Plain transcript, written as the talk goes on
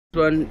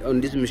One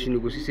on this machine,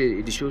 you go see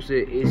it shows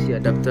a AC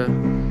adapter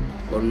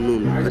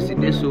unknown. As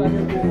it is so, you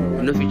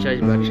know if you charge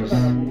batteries,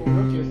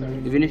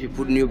 even if you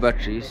put new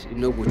batteries, it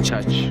no go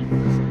charge.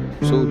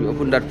 So we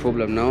open that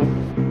problem now.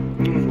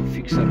 We'll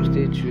fix them.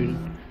 Stay tuned.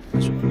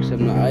 So fix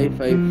them now.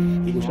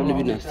 i5 it was only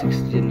been a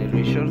 6th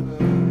generation.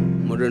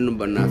 Model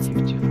number now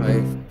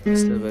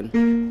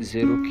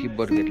 5570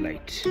 keyboard get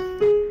light.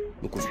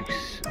 We could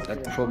fix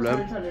that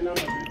problem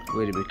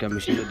where the become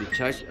machine of the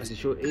charge. As it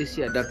show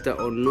AC adapter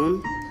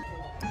unknown.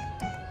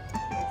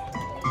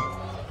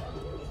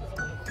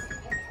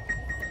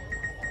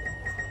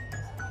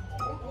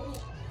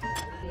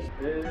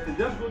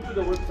 Just go to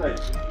the website,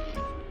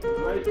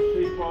 write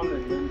PayPal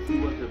and then see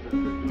what the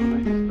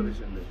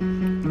expression is.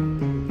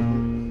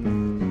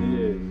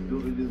 Yeah, do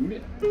it is me.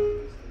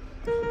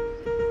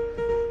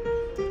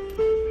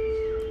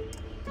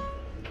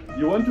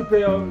 You want to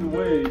pay out the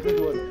way, you said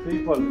what,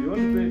 PayPal, you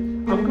want to pay,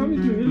 I'm coming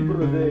to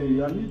Hillbrook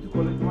today, I need to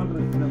collect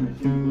 100 in a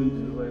machine going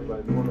to by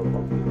the one of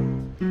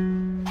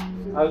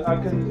I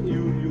can,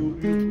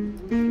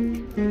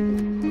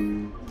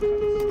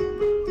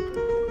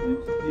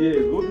 yeah,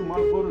 go to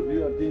Marlboro, do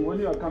your thing. When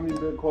you are coming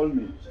there, call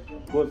me.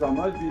 Because I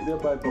might be there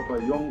by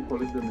Papa Young,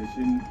 collect the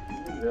machine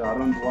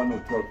around 1 or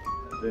 12.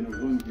 Then we're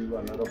going to give you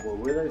another call.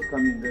 Whether it's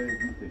coming there is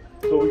nothing.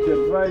 So we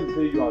can try and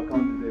pay your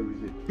account there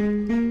with it.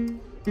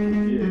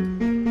 Yeah.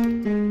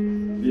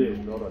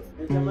 Yeah, all right.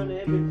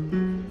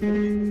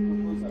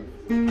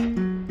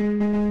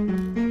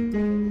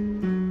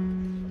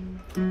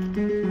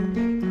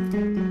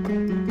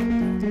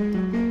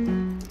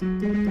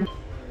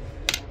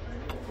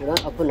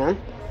 Open now.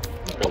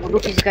 We'll do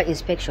physical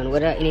inspection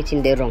whether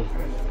anything they wrong.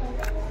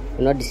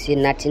 You not see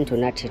nothing to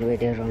nothing where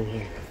they wrong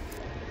here.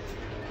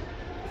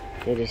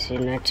 You see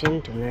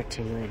nothing to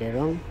nothing where they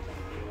wrong.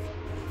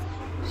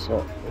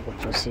 So we will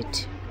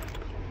proceed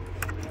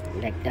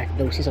like that.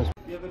 They will see some.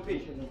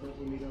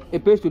 A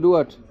page to do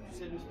what?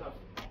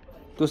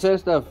 To sell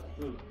stuff.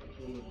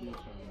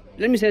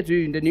 Let me say to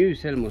you, in the new you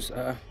sell most.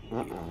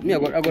 Me, I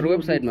got a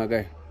website, my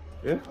guy.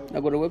 Yeah? I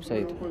got a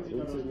website.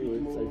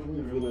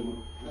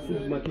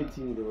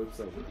 Marketing the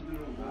website.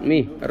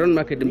 Me, I don't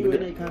market them.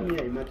 When I come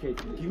here, I market.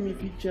 Give me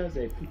pictures,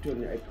 I put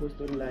on, I post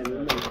online,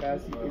 when my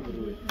cars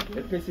everywhere.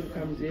 The person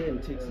comes here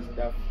and takes his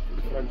stuff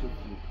in front of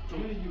you.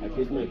 I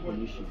get my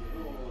commission.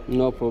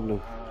 No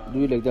problem.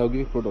 Do it like that, I'll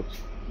give you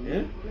products.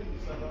 Yeah?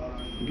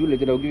 Do it like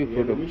that, I'll give you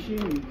products.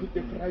 Commission, you put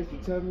the price, you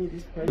tell me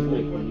this price is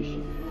my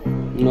commission.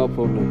 No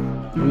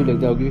problem. Do it like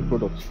that, I'll give you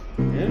products.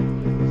 Yeah?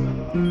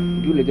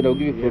 Do it like that, I'll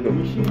give you products.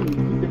 Commission, you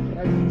put the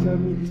price, you tell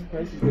me this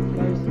price is the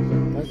price.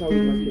 That's how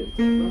we market.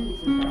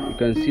 You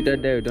can see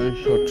that diode on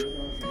short.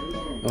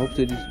 I hope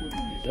so this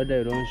that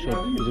diode on short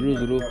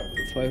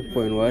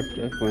 005.1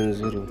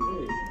 5.0.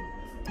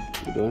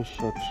 It on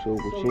short, so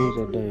we'll change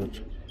that diode.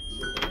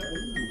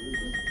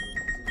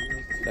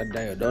 That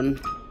diode on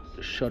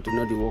short,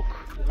 not the work.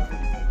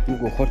 We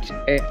go hot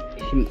air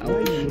him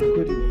out.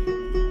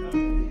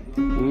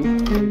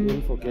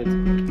 Don't forget.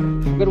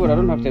 Forget what? I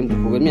don't have time to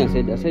forget. Me, I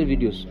said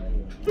videos.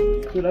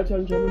 So that's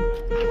on channel.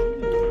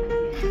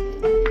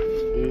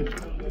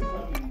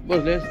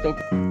 Boss, let's talk.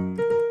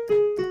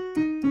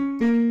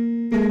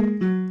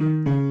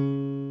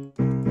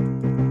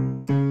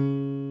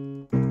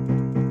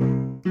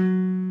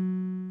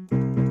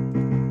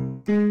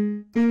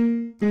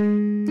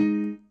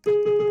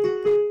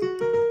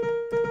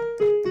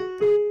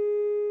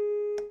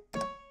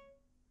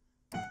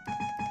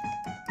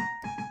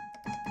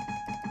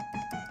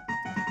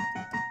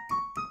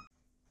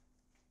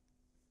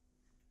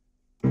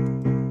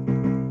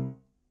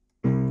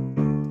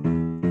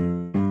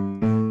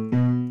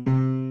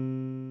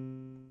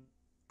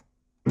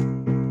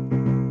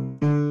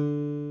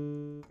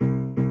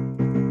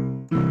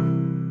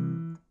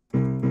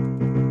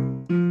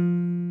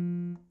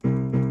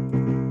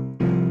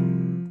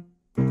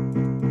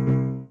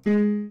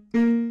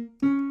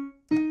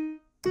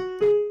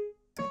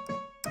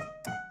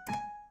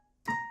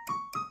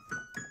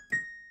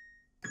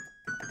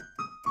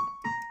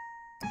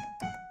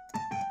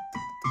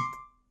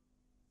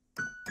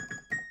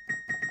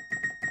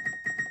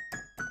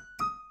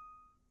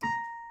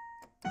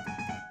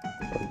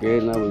 Okay,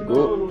 now we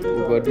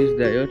got this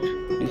diode,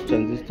 this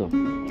transistor.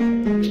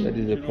 That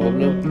is the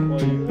problem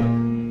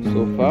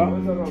so far.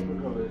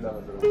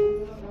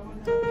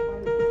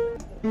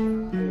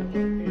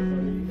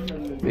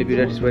 Maybe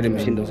that is why the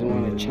machine doesn't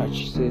want to charge.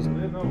 It says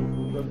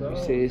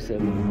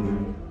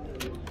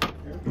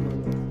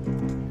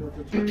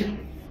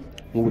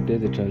move there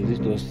the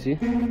transistor, see?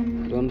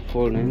 Don't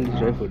fall and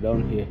this rifle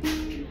down here.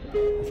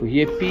 If we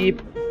hear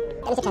peep,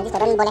 that is the transistor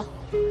don't bole.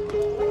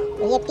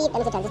 We hear peep, that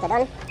is the transistor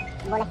don't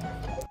bole.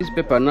 This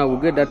paper now we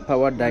get that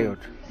power diode.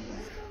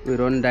 We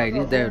run die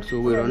this diode, so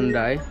we run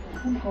die,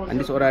 and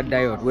this other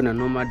diode when a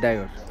normal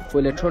diode. For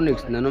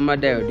electronics, the normal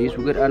diode is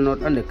we get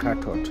anode and the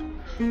cathode.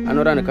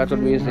 Anode and the cathode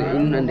means the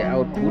in and the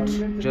output,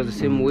 just the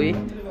same way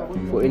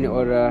for any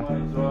other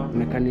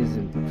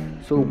mechanism.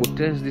 So we will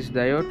test this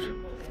diode.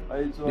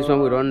 This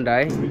one we run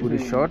die, we put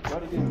it short.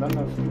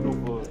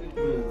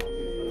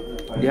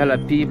 they have a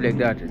peep like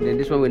that. Then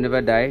this one will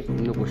never die,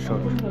 no go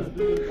short.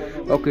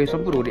 Okay,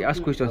 some people they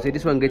ask questions, say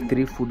this one get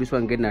 3 foot, this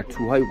one get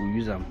 2. How you go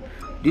use them?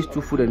 These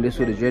 2 foot and this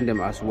one they join them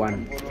as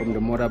one from the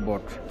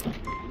motherboard.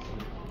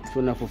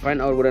 So now for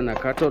find out whether na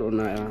cathode or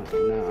na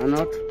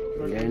anode,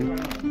 then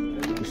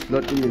you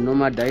slot in the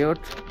normal diode.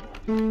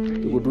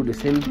 You will do the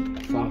same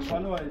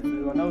function. I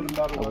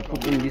will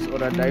put in this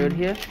other diode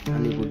here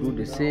and it will do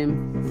the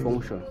same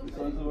function.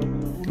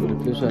 So the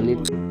place I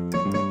need.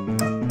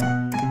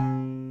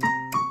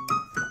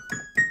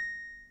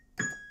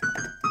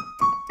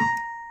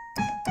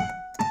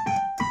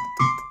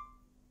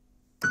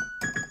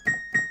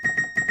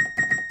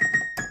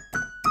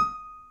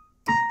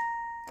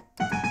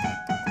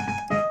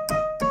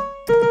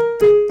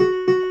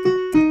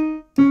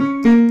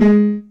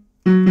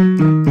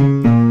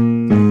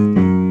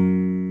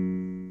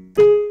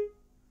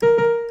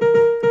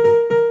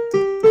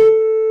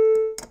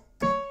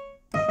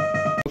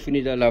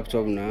 Finish the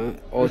laptop now,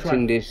 all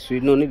thing this, so you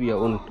don't need your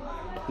own.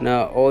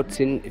 Now all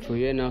thing if we're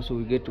here now, so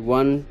we get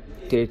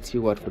 130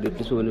 watt for the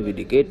place when we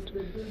get.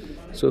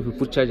 So if we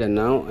put charger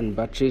now and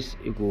batteries,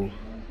 it will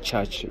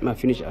charge. I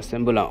finish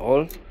assemble and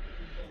all,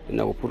 then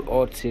I will put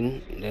all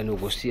thing, then we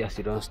will see as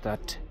it don't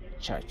start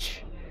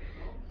charge.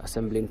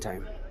 Assembling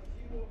time.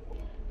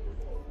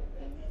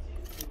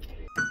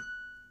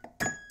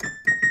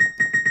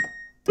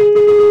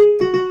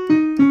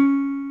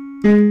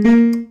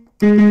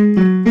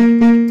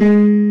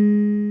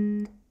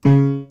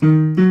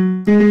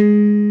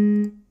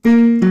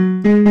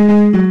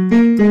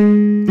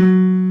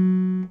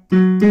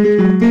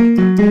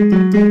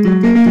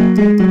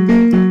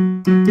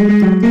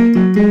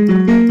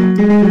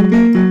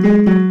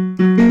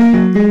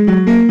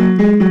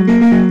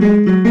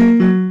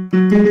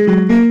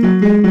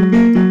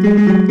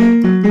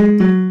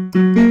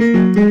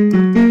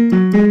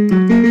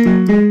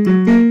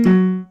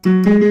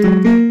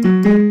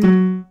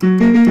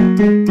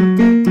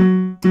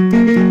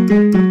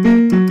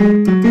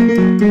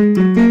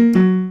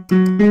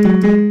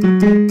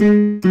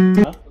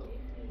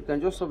 You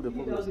can just solve the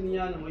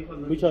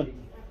problem. Which one?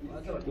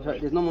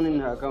 There's no money in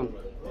her account.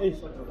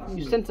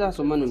 You sent her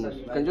some money,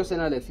 you can just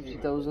send her like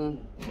 50,000.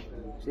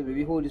 Say,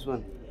 baby, hold this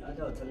one.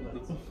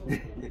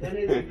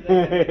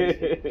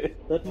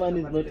 That man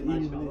is not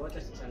easy.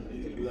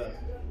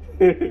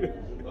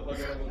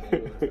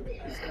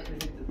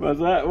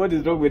 Masa, what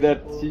is wrong with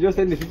that? She just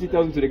sent the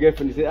 50,000 to the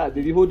girlfriend. He said,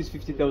 baby, hold this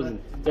 50,000.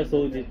 Just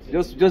hold it.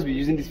 Just be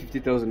using this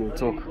 50,000. We'll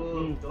talk.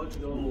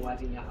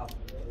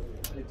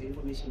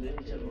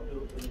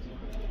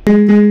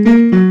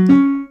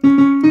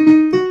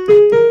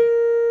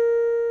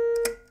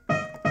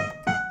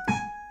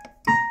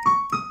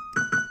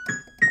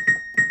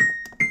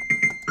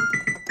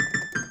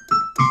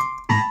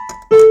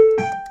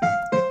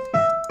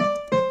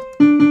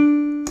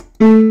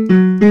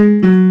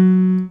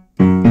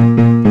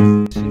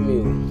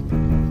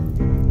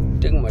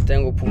 Take my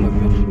time to put my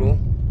petrol.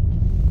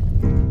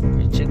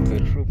 I check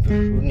petrol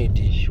need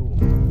the shoe.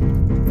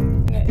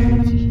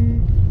 Empty.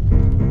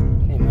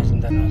 Imagine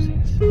that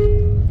nonsense.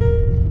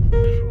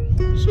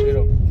 Straight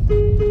up.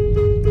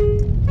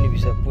 Maybe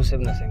suppose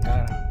seven na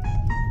sengara.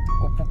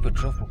 Go put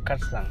petrol for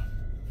Katsang.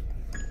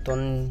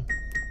 Don't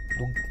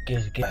do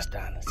gas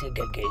down. Say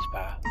get gas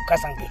pa.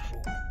 Kasang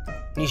petrol.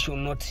 Ni should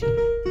not see.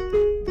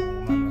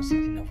 Man was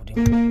sitting up for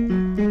them.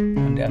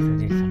 And after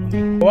they follow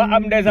me. What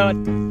am there?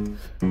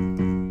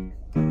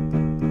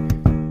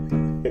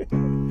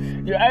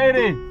 You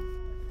Irene.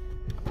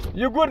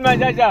 You good, my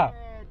Jaja?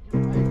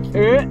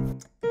 Eh?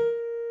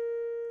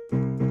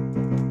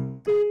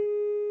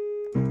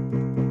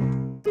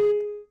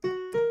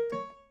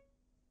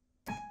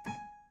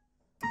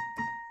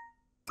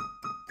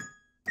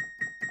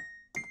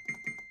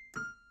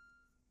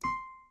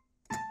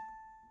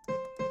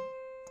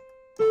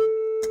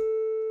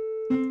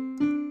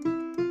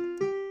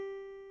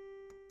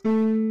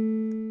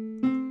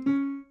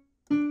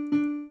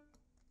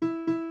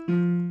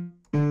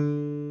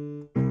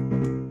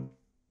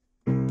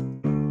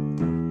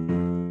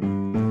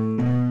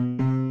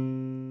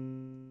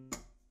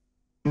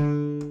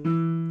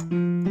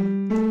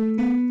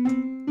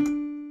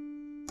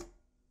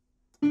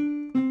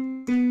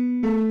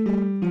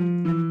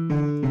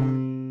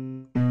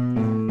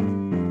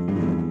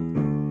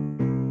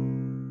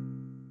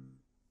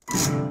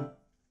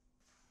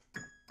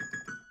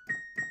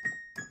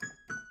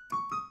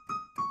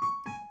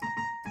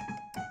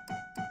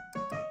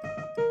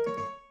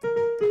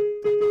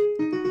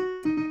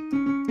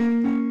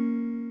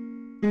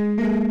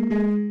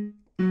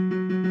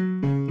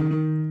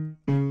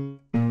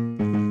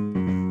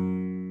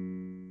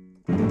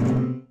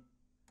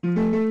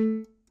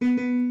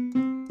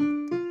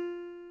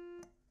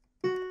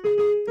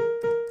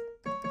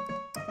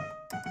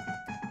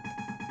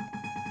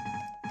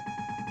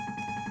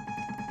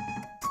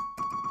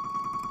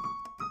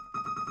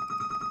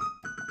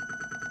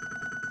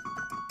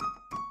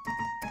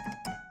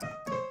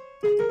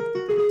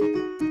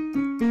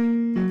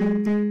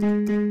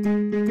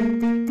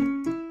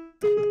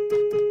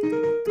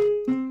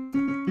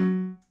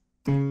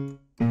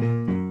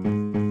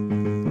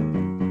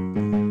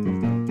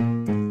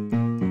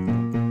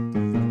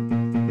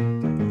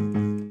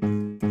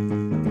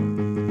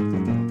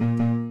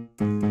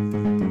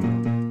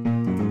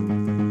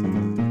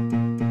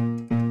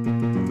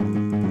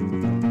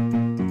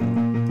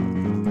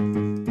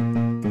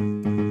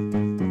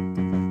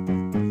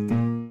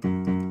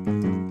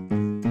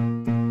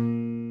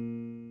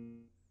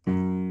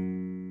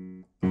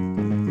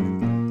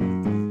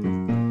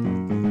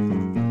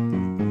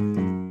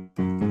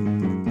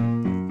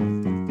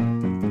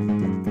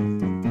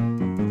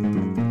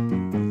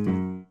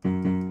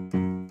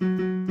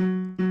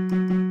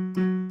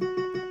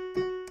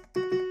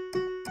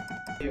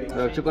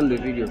 check on the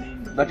video.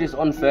 Battery is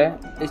on fair.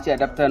 AC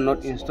adapter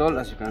not installed,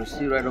 as you can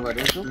see right over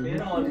there. So you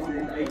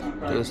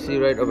can see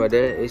right over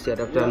there, AC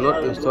adapter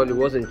not installed. It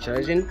wasn't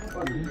charging.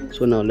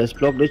 So now let's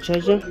plug the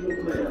charger,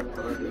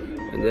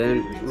 and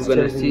then we're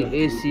gonna see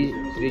AC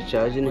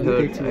recharging,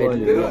 heard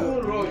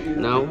idle.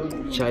 Now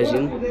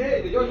charging,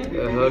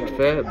 heard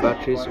fair,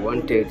 batteries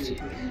 130.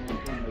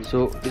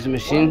 So this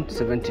machine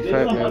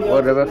 75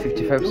 whatever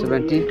 55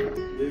 70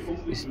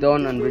 is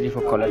done and ready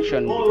for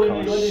collection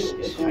because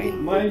it's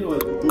fine.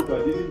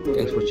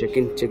 Thanks for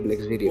checking. Check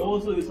next video.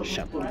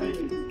 Sharp.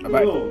 Bye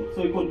bye.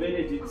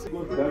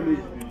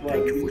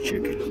 Thank you for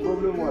checking.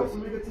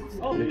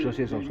 Make sure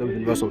you subscribe if you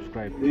never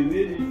subscribe.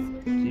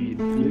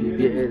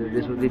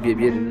 This will be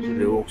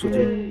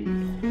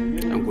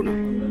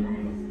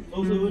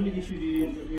a